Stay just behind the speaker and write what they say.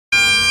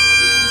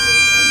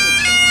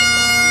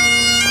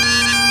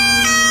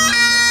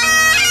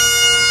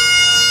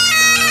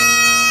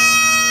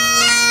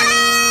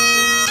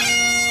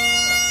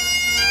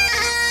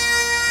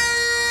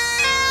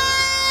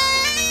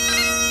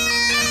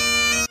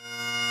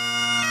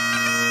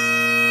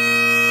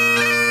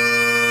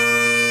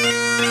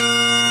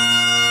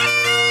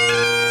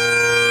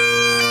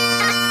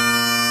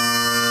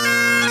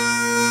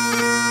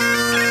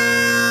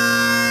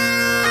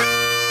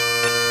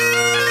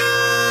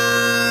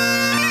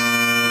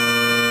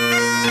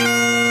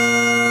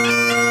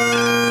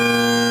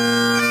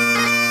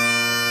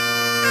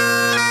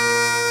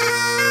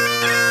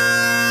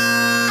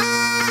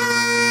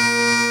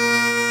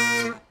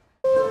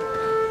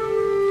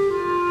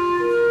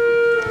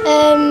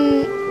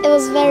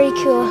was very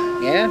cool.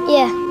 Yeah?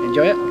 Yeah.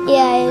 Enjoy it?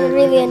 Yeah, I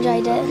really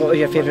enjoyed it. What was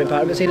your favourite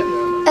part about seeing it?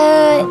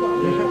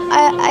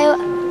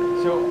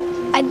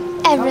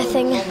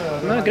 Everything.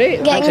 Oh,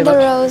 great. Thanks Getting so the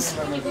much. rose.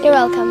 You're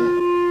welcome.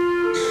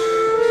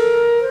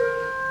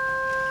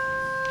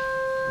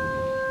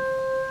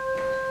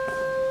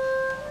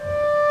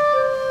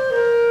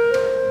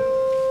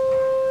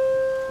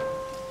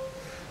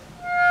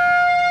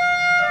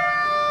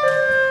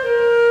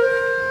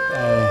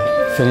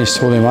 Finished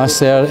Holy Mass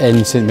there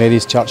in St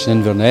Mary's Church in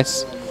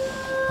Inverness,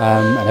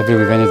 and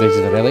everybody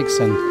venerated the relics,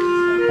 and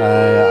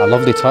a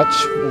lovely touch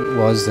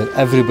was that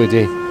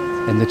everybody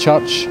in the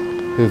church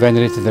who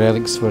venerated the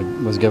relics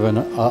was given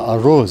a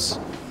rose.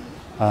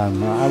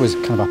 I was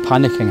kind of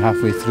panicking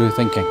halfway through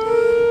thinking,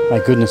 my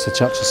goodness, the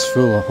church is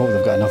full, I hope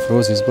they've got enough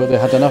roses, but they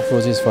had enough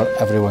roses for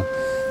everyone.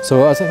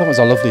 So I thought it was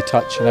a lovely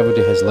touch, and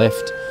everybody has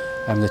left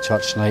the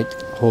church tonight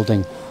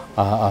holding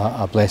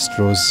a blessed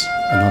rose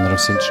in honour of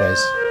St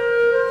Therese.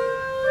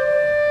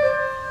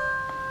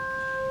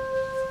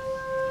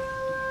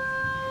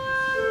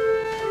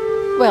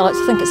 Well, I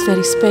think it's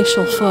very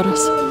special for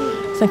us.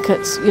 I think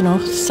it's, you know,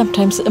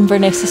 sometimes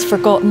Inverness is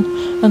forgotten,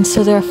 and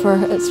so therefore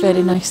it's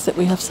very nice that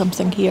we have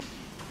something here.